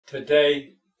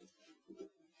Today,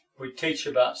 we teach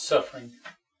about suffering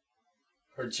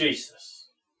for Jesus.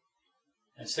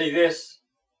 And see this?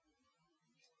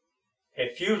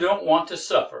 If you don't want to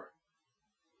suffer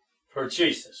for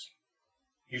Jesus,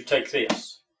 you take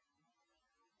this.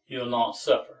 You'll not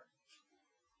suffer.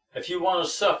 If you want to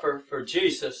suffer for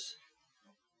Jesus,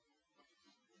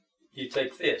 you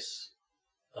take this,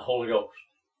 the Holy Ghost.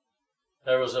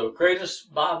 There was the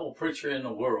greatest Bible preacher in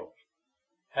the world,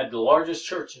 had the largest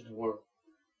church in the world,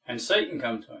 and Satan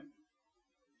come to him.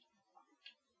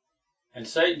 And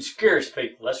Satan scares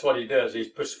people. That's what he does. He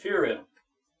puts fear in them.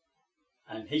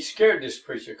 And he scared this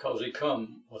preacher because he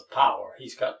come with power.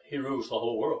 He rules the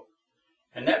whole world.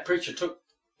 And that preacher took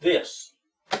this.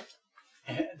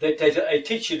 They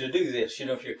teach you to do this. You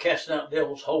know, if you're casting out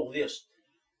devils, hold this.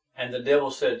 And the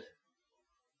devil said,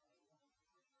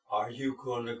 "Are you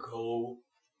going to go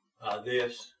by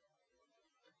this?"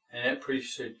 And that preacher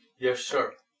said, "Yes,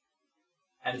 sir."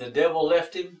 And the devil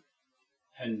left him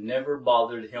and never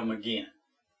bothered him again.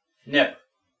 Never.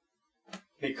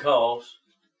 Because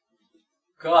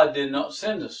God did not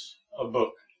send us a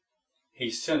book. He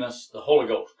sent us the Holy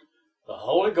Ghost. The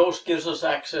Holy Ghost gives us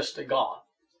access to God.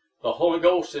 The Holy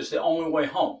Ghost is the only way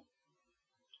home.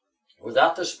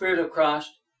 Without the Spirit of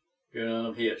Christ, you're none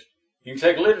of His. You can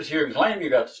take literature and claim you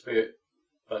got the Spirit,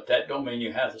 but that don't mean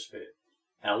you have the Spirit.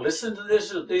 Now listen to this.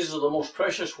 These are the most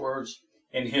precious words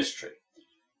in history.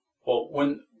 Well,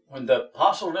 when the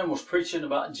apostle then was preaching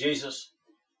about Jesus,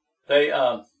 they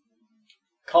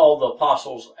called the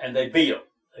apostles and they beat them.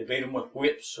 They beat them with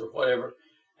whips or whatever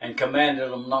and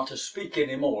commanded them not to speak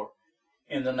anymore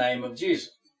in the name of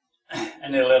Jesus.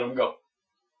 And they let them go.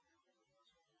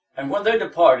 And when they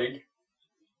departed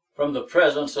from the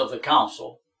presence of the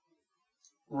council,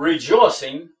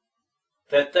 rejoicing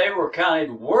that they were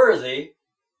counted worthy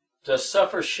to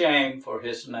suffer shame for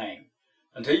His name.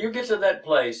 Until you get to that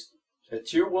place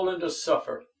that you're willing to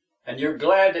suffer and you're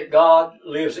glad that God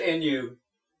lives in you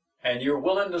and you're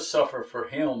willing to suffer for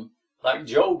Him like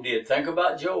Job did. Think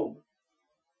about Job.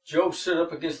 Job stood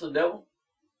up against the devil.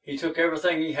 He took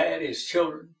everything he had, his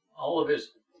children, all of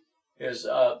his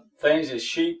things, his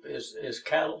sheep, his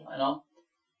cattle, and all.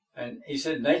 And he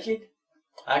said, "Naked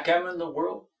I come in the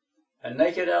world, and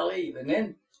naked I leave." And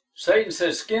then Satan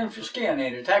says, "Skin for skin,"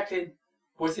 and he attacked him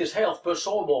with his health, put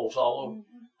soil balls all over.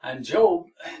 And Job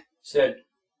said,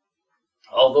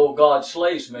 "Although God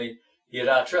slays me, yet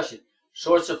I trust Him."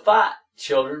 So it's a fight,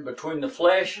 children, between the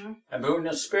flesh and between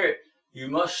the spirit. You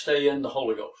must stay in the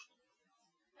Holy Ghost.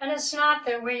 And it's not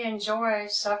that we enjoy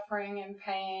suffering and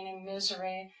pain and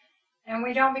misery, and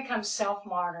we don't become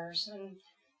self-martyrs.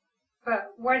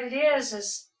 But what it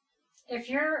is if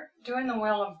you're doing the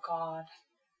will of God,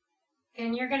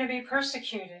 then you're going to be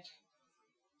persecuted.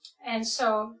 And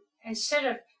so instead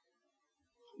of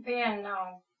being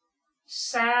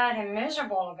sad and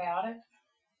miserable about it,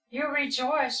 you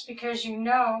rejoice because you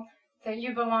know that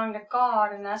you belong to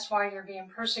God, and that's why you're being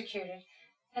persecuted.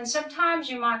 And sometimes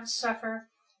you might suffer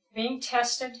being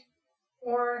tested,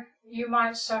 or you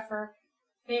might suffer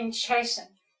being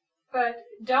chastened. But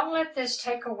don't let this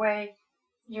take away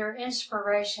your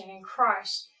inspiration in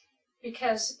Christ,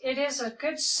 because it is a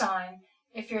good sign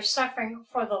if you're suffering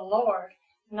for the Lord,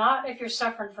 not if you're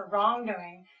suffering for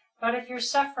wrongdoing, but if you're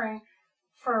suffering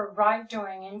for right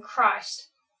doing in Christ.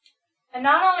 And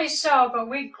not only so, but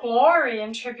we glory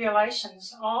in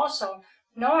tribulations also,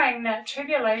 knowing that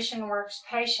tribulation works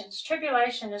patience.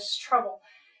 Tribulation is trouble.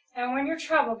 And when you're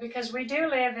troubled, because we do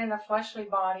live in a fleshly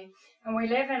body, and we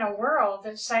live in a world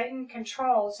that Satan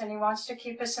controls, and he wants to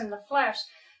keep us in the flesh.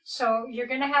 So you're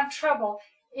going to have trouble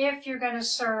if you're going to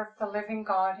serve the living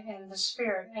God in the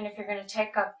Spirit, and if you're going to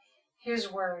take up His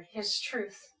word, His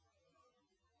truth.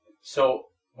 So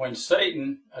when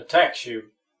Satan attacks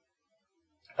you,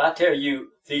 if I tell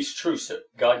you these truths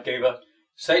that God gave us,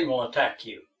 Satan will attack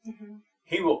you.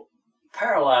 He will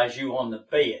paralyze you on the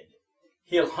bed.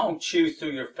 He'll haunt you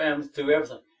through your family, through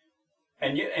everything.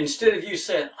 And you, instead of you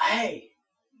saying, "Hey,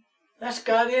 that's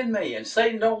God in me, and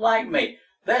Satan don't like me,"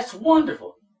 that's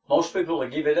wonderful. Most people will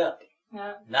give it up.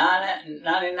 Yeah.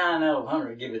 99 out of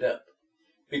 100 give it up.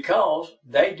 Because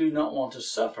they do not want to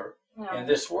suffer in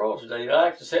this world today. They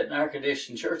like to sit in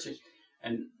air-conditioned churches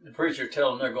and the preacher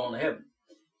tell them they're going to heaven.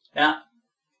 Now,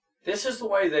 this is the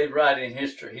way they write in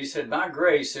history. He said, "My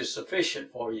grace is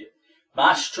sufficient for you.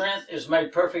 My strength is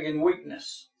made perfect in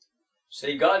weakness."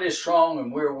 See, God is strong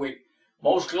and we're weak.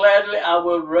 "Most gladly I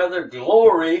will rather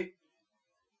glory."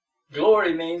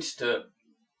 Glory means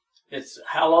it's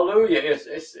hallelujah.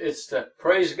 It's to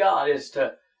praise God. It's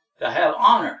to have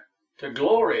honor, to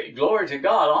glory. Glory to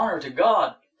God, honor to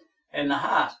God in the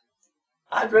highest.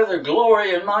 I'd rather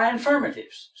glory in my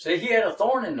infirmities. See, he had a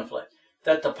thorn in the flesh,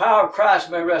 that the power of Christ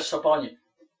may rest upon you.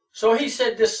 So he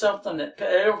said this is something that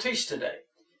they don't teach today.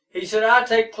 He said, I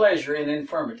take pleasure in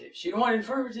infirmities. You know what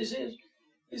infirmities is?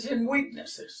 It's in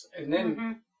weaknesses. And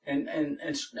then,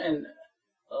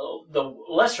 the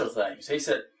lesser things. He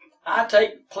said, I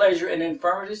take pleasure in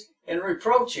infirmities and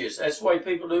reproaches. That's the way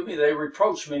people do me. They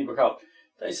reproach me because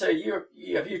they say,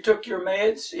 have you took your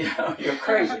meds? You know, you're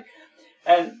crazy.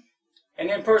 and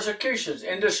in persecutions,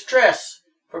 in distress,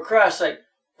 for Christ's sake.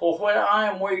 For when I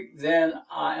am weak, then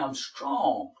I am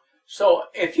strong. So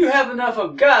if you have enough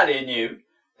of God in you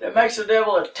that makes the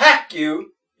devil attack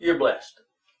you, you're blessed.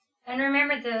 And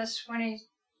remember this,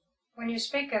 when you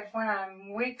speak of when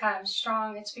I'm weak, I'm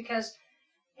strong, it's because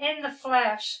in the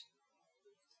flesh,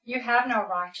 you have no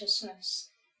righteousness.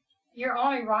 Your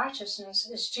only righteousness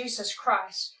is Jesus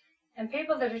Christ. And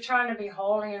people that are trying to be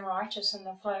holy and righteous in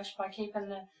the flesh by keeping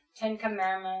the 10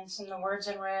 Commandments and the words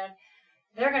in red,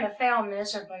 they're going to fail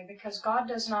miserably because God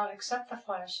does not accept the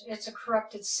flesh. It's a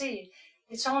corrupted seed.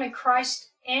 It's only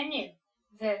Christ in you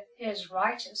that is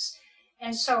righteous.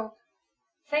 And so,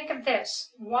 think of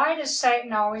this. Why does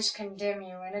Satan always condemn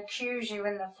you and accuse you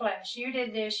in the flesh? You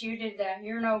did this, you did that,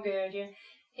 you're no good.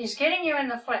 He's getting you in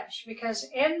the flesh because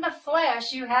in the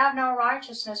flesh you have no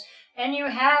righteousness and you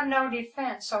have no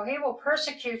defense. So he will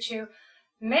persecute you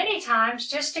many times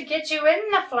just to get you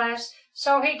in the flesh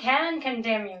so he can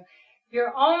condemn you.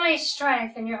 Your only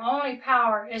strength and your only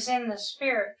power is in the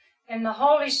Spirit, in the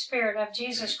Holy Spirit of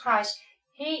Jesus Christ.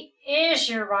 He is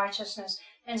your righteousness.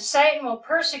 And Satan will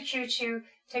persecute you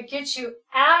to get you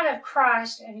out of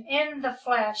Christ and in the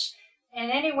flesh in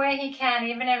any way he can,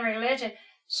 even in religion.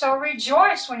 So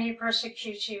rejoice when he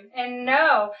persecutes you and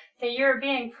know that you're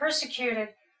being persecuted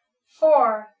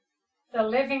for the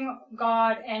living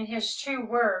God and his true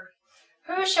word.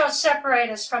 Who shall separate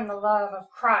us from the love of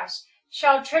Christ?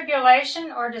 Shall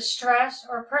tribulation or distress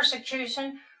or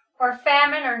persecution or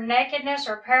famine or nakedness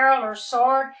or peril or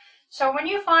sword? So when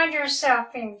you find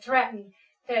yourself being threatened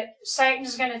that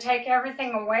Satan's going to take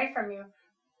everything away from you,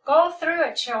 go through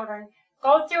it, children.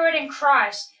 Go through it in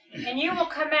Christ, and you will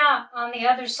come out on the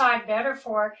other side better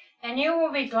for it, and you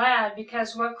will be glad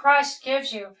because what Christ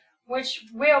gives you, which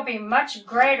will be much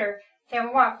greater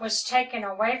than what was taken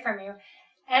away from you.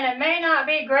 And it may not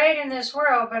be great in this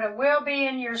world, but it will be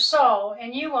in your soul,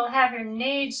 and you will have your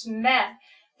needs met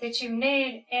that you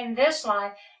need in this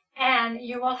life, and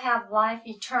you will have life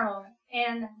eternal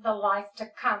in the life to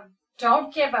come.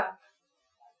 Don't give up.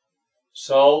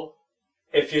 So,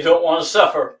 if you don't want to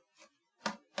suffer,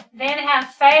 then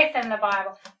have faith in the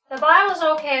Bible. The Bible's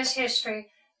okay as history,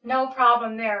 no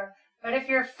problem there. But if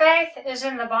your faith is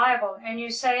in the Bible and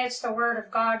you say it's the Word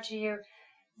of God to you,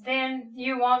 then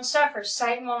you won't suffer.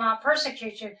 Satan will not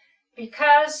persecute you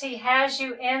because he has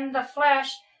you in the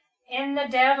flesh, in the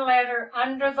dead letter,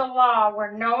 under the law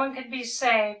where no one could be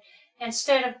saved,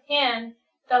 instead of in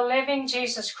the living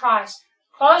Jesus Christ.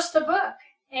 Close the book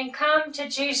and come to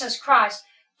Jesus Christ.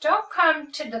 Don't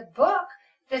come to the book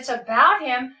that's about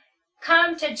him.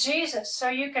 Come to Jesus so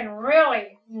you can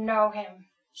really know him.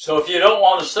 So if you don't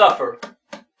want to suffer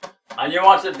and you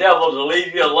want the devil to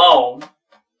leave you alone,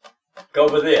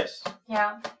 go with this.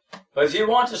 Yeah. But if you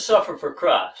want to suffer for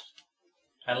Christ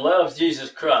and love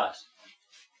Jesus Christ,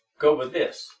 go with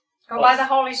this. Go by the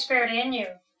Holy Spirit in you.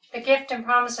 The gift and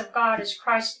promise of God is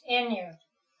Christ in you.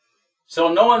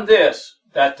 So knowing this,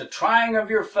 that the trying of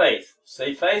your faith,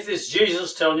 see, faith is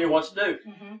Jesus telling you what to do.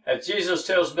 Mm-hmm. If Jesus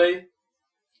tells me,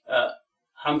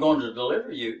 I'm going to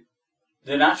deliver you,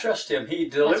 then I trust him. He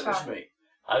delivers me.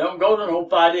 I don't go to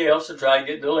nobody else to try to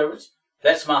get deliverance.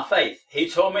 That's my faith. He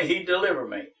told me he'd deliver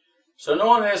me. So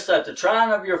knowing this, that the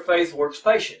trying of your faith works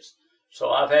patience. So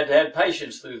I've had to have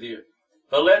patience through the year.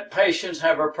 But let patience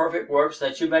have her perfect works,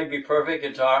 that you may be perfect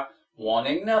and entire,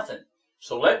 wanting nothing.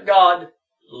 So let God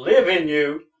live in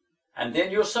you, and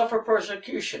then you'll suffer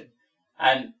persecution.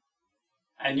 And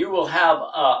you will have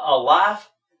a life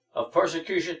of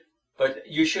persecution. But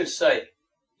you should say,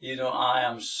 you know, I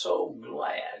am so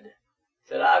glad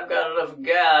that I've got enough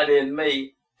God in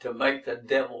me to make the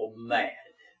devil mad.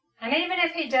 And even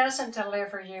if he doesn't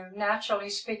deliver you, naturally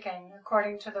speaking,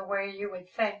 according to the way you would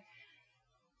think,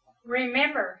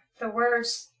 remember the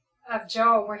words of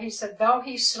Job where he said, though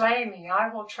he slay me,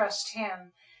 I will trust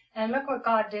him. And look what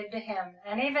God did to him.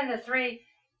 And even the 3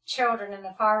 children in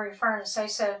the fiery furnace, they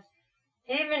said,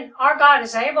 even our God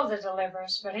is able to deliver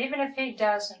us, but even if he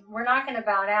doesn't, we're not going to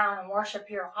bow down and worship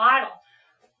your idol.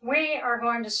 We are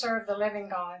going to serve the living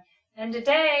God. And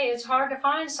today, it's hard to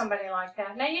find somebody like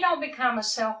that. Now, you don't become a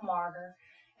self-martyr,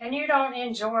 and you don't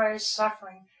enjoy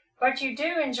suffering, But you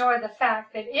do enjoy the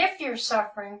fact that if you're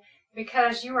suffering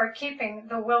because you are keeping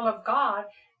the will of God,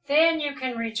 then you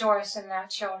can rejoice in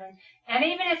that, children. And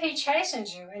even if he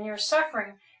chastens you and you're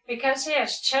suffering because he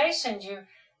has chastened you,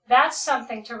 that's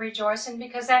something to rejoice in,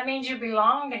 because that means you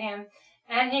belong to him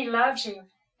and he loves you.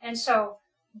 And so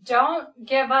don't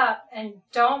give up and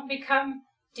don't become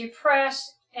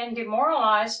depressed and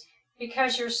demoralized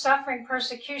because you're suffering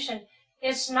persecution.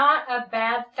 It's not a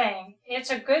bad thing. It's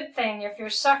a good thing if you're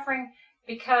suffering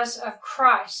because of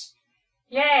Christ.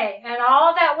 Yea, and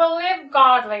all that will live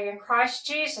godly in Christ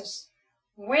Jesus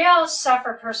will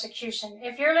suffer persecution.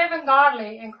 If you're living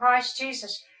godly in Christ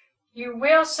Jesus, you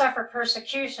will suffer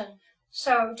persecution.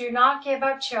 So do not give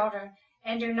up, children,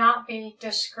 and do not be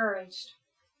discouraged.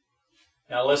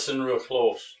 Now listen real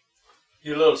close.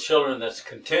 You little children that's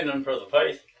contending for the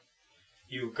faith,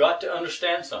 you've got to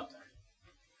understand something.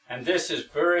 And this is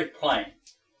very plain.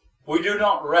 We do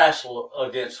not wrestle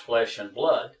against flesh and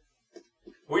blood.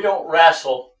 We don't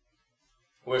wrestle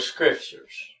with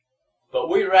scriptures. But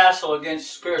we wrestle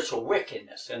against spiritual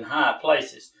wickedness in high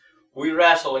places. We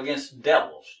wrestle against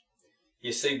devils.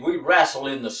 You see, we wrestle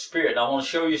in the Spirit. I want to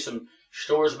show you some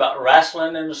stories about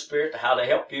wrestling in the Spirit, how to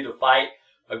help you to fight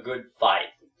a good fight.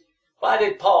 Why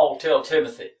did Paul tell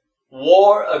Timothy,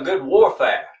 war a good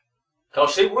warfare?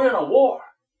 Because, see, we're in a war.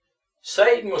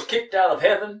 Satan was kicked out of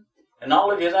heaven, and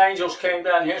all of his angels came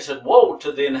down here and said, woe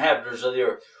to the inhabitants of the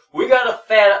earth. We got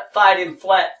to fight him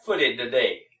flat-footed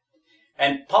today.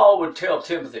 And Paul would tell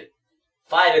Timothy,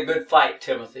 fight a good fight,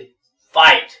 Timothy.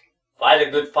 Fight. Fight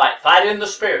a good fight. Fight in the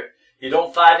Spirit. You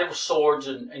don't fight it with swords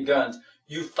and guns.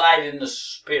 You fight in the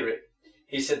Spirit.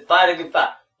 He said, fight a good fight.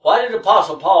 Why did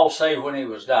Apostle Paul say when he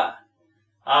was dying,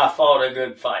 I fought a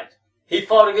good fight? He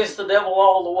fought against the devil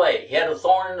all the way. He had a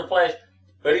thorn in the flesh,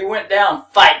 but he went down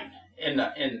fighting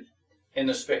in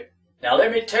the Spirit. Now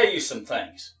let me tell you some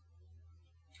things.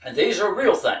 And these are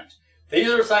real things. These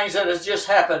are things that has just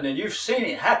happened, and you've seen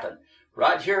it happen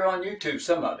right here on YouTube,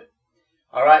 some of it.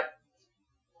 All right?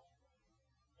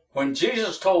 When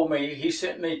Jesus told me, he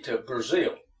sent me to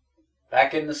Brazil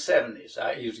back in the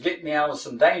 70s. He was getting me out of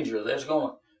some danger that's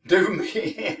going to do me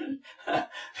in. I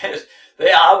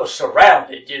was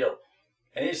surrounded, you know.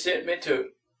 And he sent me to,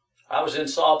 I was in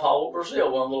Sao Paulo,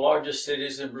 Brazil, one of the largest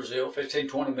cities in Brazil, 15,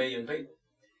 20 million people.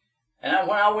 And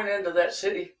when I went into that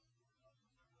city,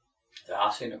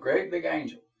 I seen a great big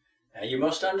angel. Now you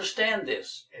must understand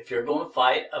this. If you're going to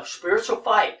fight a spiritual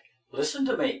fight, listen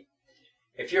to me.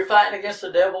 If you're fighting against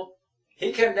the devil,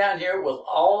 he came down here with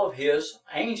all of his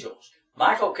angels.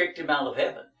 Michael kicked him out of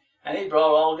heaven, and he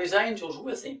brought all of his angels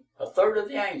with him, a third of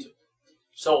the angels.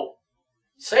 So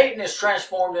Satan is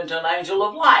transformed into an angel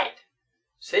of light.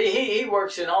 See, he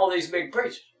works in all these big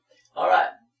preachers. All right.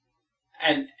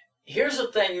 And here's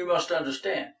the thing you must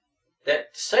understand, that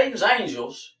Satan's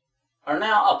angels are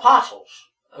now apostles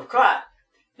of Christ.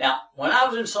 Now, when I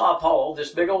was in Sao Paulo,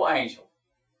 this big old angel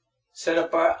set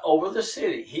up over the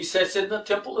city. He sits in the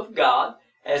temple of God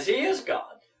as he is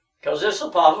God. Because this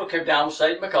apostle came down with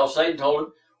Satan because Satan told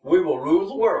him, we will rule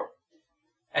the world.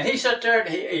 And he sat there and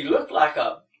he looked like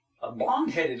a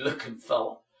blonde-headed looking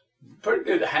fellow. Pretty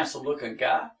good, handsome looking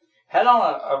guy. Had on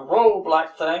a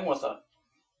robe-like thing with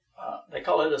they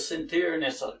call it a ceinture, and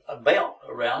it's a belt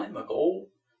around him, a gold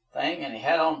thing. And he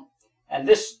had on, and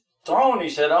this throne he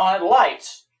sat on had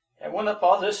lights. It went up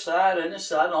on this side and this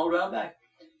side and all around back.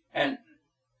 And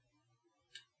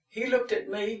he looked at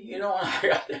me, you know, when I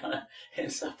got down in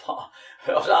Sao Paulo.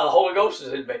 The Holy Ghost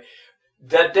is in me.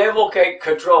 The devil can't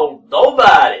control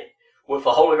nobody with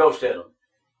the Holy Ghost in him.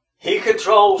 He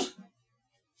controls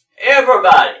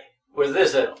everybody with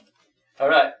this in him. All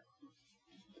right.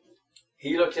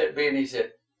 He looked at me and he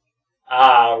said,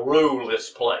 I rule this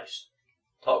place.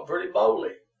 Talked pretty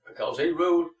boldly because he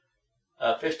ruled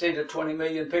 15 to 20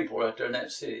 million people right there in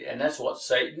that city. And that's what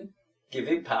Satan give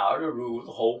him power to rule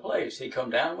the whole place. He come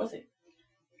down with him.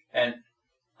 And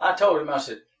I told him, I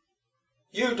said,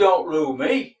 you don't rule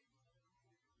me.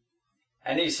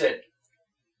 And he said,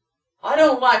 I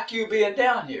don't like you being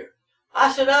down here.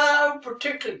 I said, I don't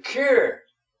particularly care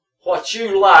what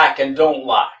you like and don't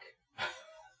like.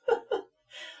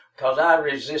 Because I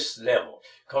resist the devil.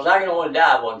 Because I can only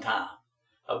die one time.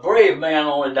 A brave man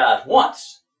only dies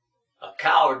once. A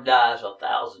coward dies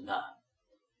 1,000 times.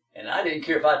 And I didn't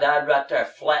care if I died right there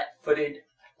flat-footed.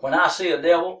 When I see a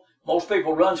devil, most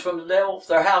people run from the devil. If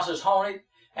their house is haunted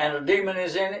and a demon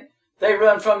is in it, they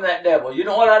run from that devil. You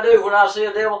know what I do when I see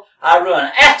a devil? I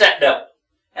run at that devil.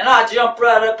 And I jump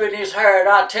right up in his hair and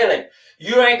I tell him,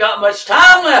 you ain't got much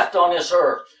time left on this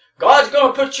earth. God's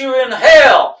going to put you in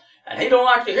hell. And he don't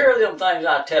like to hear them things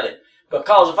I tell him.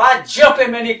 Because if I jump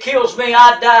him and he kills me,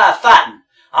 I die fighting.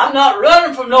 I'm not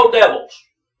running from no devils.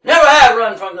 Never have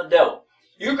run from the devil.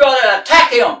 You got to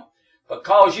attack him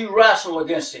because you wrestle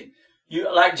against him.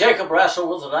 You, like Jacob wrestled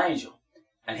with an angel.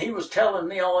 And he was telling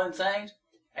me all them things.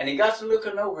 And he got to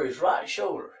looking over his right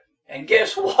shoulder. And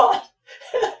guess what?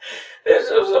 This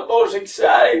was the most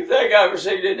exciting thing I've ever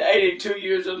seen in 82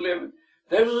 years of living.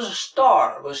 There was a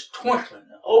star that was twinkling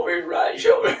over his right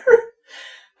shoulder.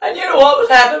 And you know what was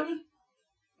happening?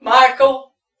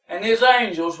 Michael and his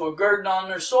angels were girding on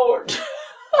their swords.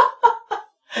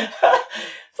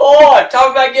 Boy,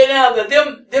 talk about getting out of there.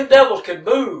 Them devils could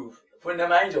move when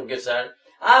them angel gets out.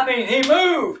 I mean, he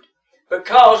moved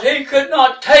because he could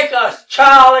not take a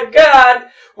child of God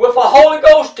with a Holy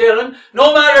Ghost in him,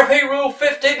 no matter if he ruled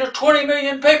 15 or 20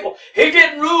 million people. He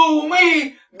didn't rule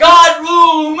me. God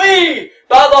ruled me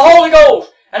by the Holy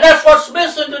Ghost. And that's what's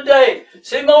missing today.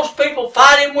 See, most people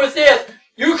fighting with this.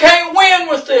 You can't win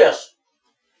with this.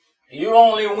 You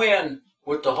only win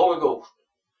with the Holy Ghost.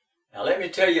 Now let me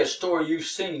tell you a story you've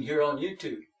seen here on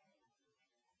YouTube.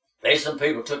 Some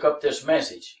people took up this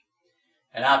message.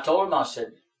 And I told them, I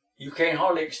said, you can't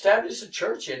hardly establish a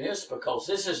church in this because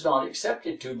this is not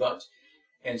accepted too much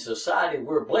in society.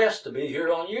 We're blessed to be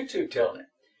here on YouTube telling it.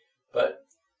 But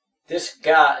this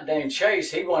guy named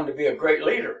Chase, he wanted to be a great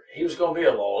leader. He was going to be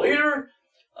a leader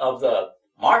of the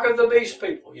Mark of the Beast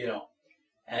people, you know.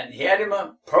 And he had him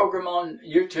a program on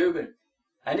YouTube,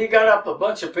 and he got up a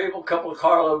bunch of people, a couple of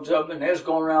carloads of them, and they was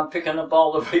going around picking up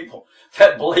all the people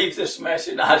that believe this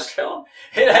message. And I was telling them,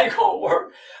 it ain't going to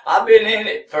work. I've been in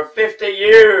it for 50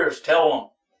 years, tell them,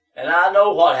 and I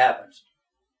know what happens.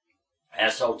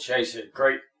 And so Chase is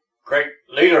great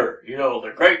leader, you know,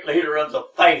 the great leader of the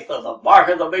faith of the Mark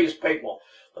of the Beast people.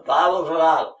 The Bible's an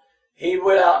idol. He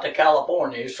went out to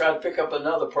California. He was trying to pick up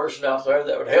another person out there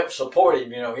that would help support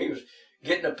him. You know, he was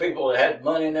getting the people that had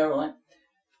money and everything.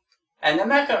 And they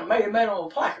made him a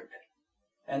placard.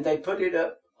 And they put it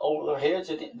up over their heads.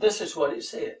 And this is what it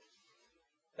said.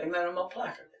 They made him a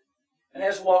placard. And they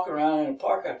was walking around in the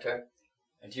park out there.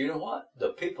 And you know what? The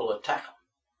people attack them.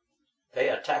 They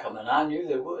attack them, and I knew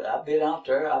they would. I've been out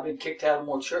there. I've been kicked out of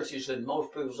more churches than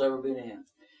most people's ever been in.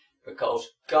 Because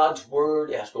God's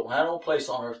Word don't have no place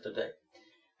on earth today.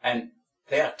 And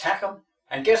they attack them.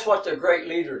 And guess what their great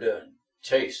leader done?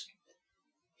 Chase.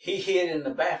 He hid in the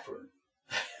bathroom.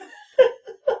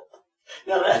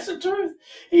 Now that's the truth.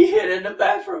 He hid in the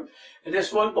bathroom. And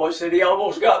this one boy said he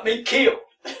almost got me killed.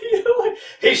 You know,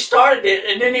 he started it,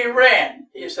 and then he ran.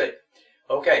 You say,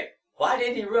 okay, why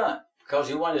did he run? Because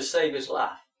he wanted to save his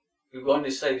life. He wanted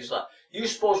to save his life. You're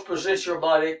supposed to present your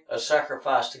body a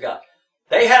sacrifice to God.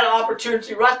 They had an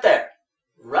opportunity right there.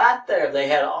 Right there, they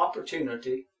had an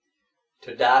opportunity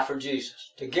to die for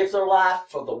Jesus. To give their life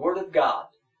for the Word of God.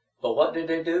 But what did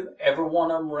they do? Every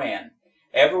one of them ran.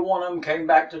 Every one of them came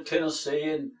back to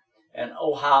Tennessee and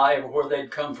Ohio, everywhere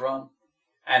they'd come from.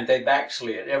 And they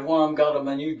backslid. Every one of them got them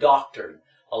a new doctrine.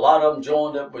 A lot of them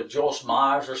joined up with Joyce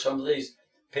Myers or some of these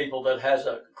people that has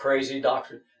a crazy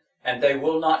doctrine, and they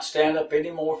will not stand up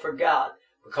anymore for God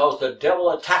because the devil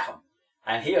attacked them,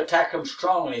 and he attacked them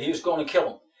strongly. He was going to kill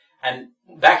them.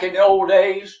 And back in the old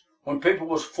days, when people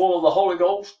was full of the Holy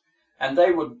Ghost, and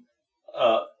they would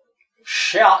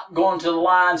shout going to the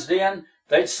lion's den,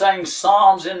 they'd sing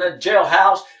psalms in the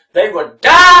jailhouse, they would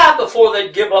die before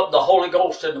they'd give up the Holy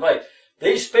Ghost and the faith.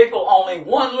 These people, only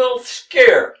one little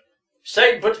scare.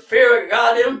 Satan put the fear of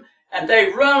God in them, and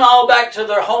they run all back to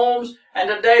their homes, and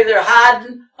today they're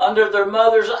hiding under their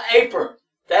mother's apron.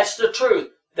 That's the truth.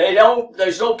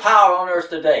 There's no power on earth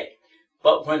today.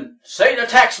 But when Satan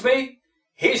attacks me,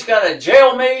 he's got to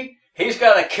jail me, he's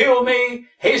got to kill me,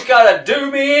 he's got to do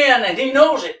me in, and he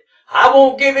knows it. I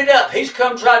won't give it up. He's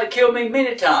come try to kill me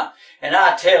many times. And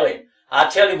I tell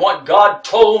him what God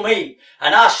told me,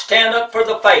 and I stand up for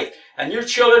the faith. And your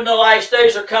children in the last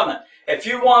days are coming. If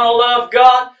you want to love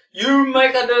God, you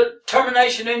make a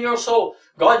determination in your soul.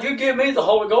 God, you give me the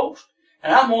Holy Ghost,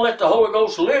 and I'm going to let the Holy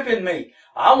Ghost live in me.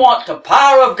 I want the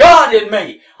power of God in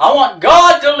me. I want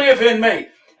God to live in me.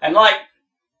 And like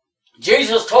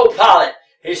Jesus told Pilate,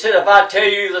 he said, if I tell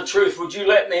you the truth, would you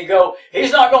let me go?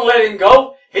 He's not going to let him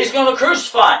go. He's going to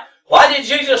crucify him. Why did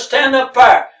Jesus stand up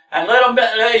there and let him?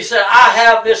 He said, I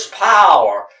have this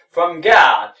power from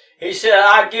God. He said,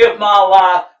 I give my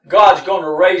life. God's going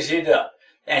to raise it up.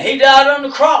 And he died on the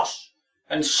cross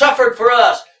and suffered for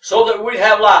us so that we'd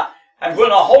have life. And when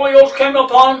the Holy Ghost came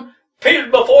upon him, Peter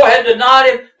before had denied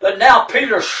him, but now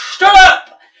Peter stood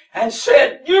up and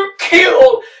said, you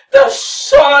killed the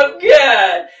Son of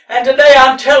God. And today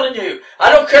I'm telling you,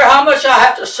 I don't care how much I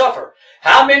have to suffer,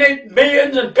 how many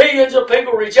millions and billions of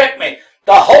people reject me.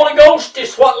 The Holy Ghost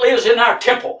is what lives in our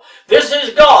temple. This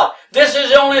is God. This is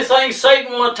the only thing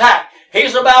Satan will attack.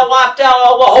 He's about wiped out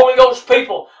all the Holy Ghost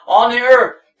people on the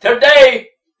earth. Today,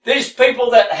 these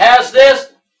people that has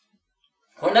this,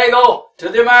 when they go to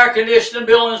them air-conditioned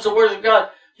buildings, the Word of God,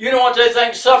 you know what they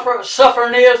think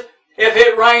suffering is? If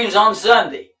it rains on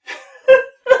Sunday.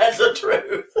 That's the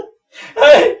truth.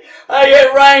 Hey,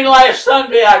 it rained last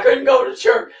Sunday. I couldn't go to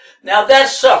church. Now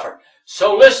that's suffering.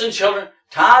 So listen, children,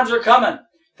 times are coming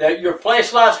that your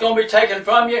fleshlight's going to be taken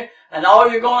from you, and all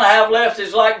you're going to have left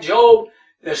is like Job,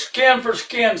 the skin for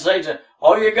skin, Satan.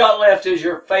 All you got left is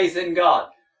your faith in God.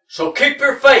 So keep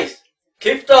your faith.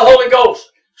 Keep the Holy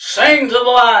Ghost. Sing to the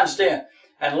lion's den,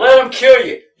 and let them kill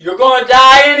you. You're going to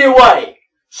die anyway.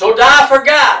 So die for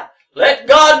God. Let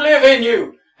God live in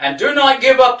you, and do not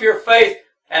give up your faith.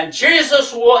 And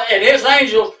Jesus will, and His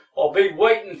angels will be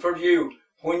waiting for you.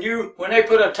 When they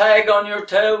put a tag on your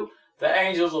toe, the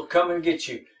angels will come and get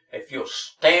you. If you'll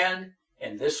stand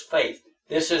in this faith.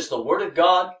 This is the Word of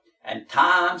God, and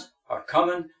times are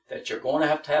coming that you're going to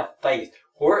have faith.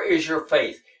 Where is your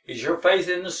faith? Is your faith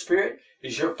in the Spirit?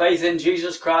 Is your faith in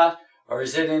Jesus Christ? Or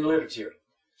is it in literature?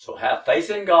 So have faith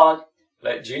in God.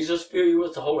 Let Jesus fill you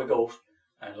with the Holy Ghost,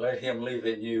 and let Him live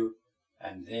in you.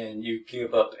 And then you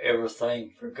give up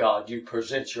everything for God. You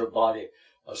present your body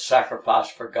a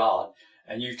sacrifice for God.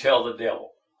 And you tell the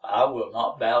devil, I will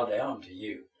not bow down to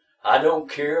you. I don't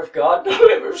care if God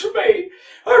delivers me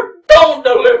or don't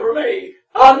deliver me.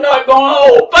 I'm not going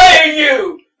to obey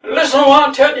you. Listen to what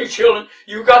I'm telling you, children.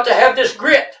 You've got to have this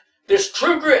grit, this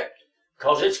true grit,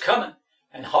 because it's coming.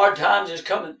 And hard times is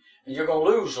coming. And you're going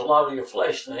to lose a lot of your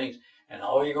flesh things. And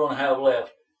all you're going to have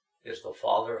left is the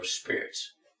Father of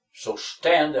spirits. So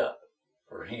stand up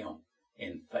for Him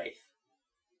in faith.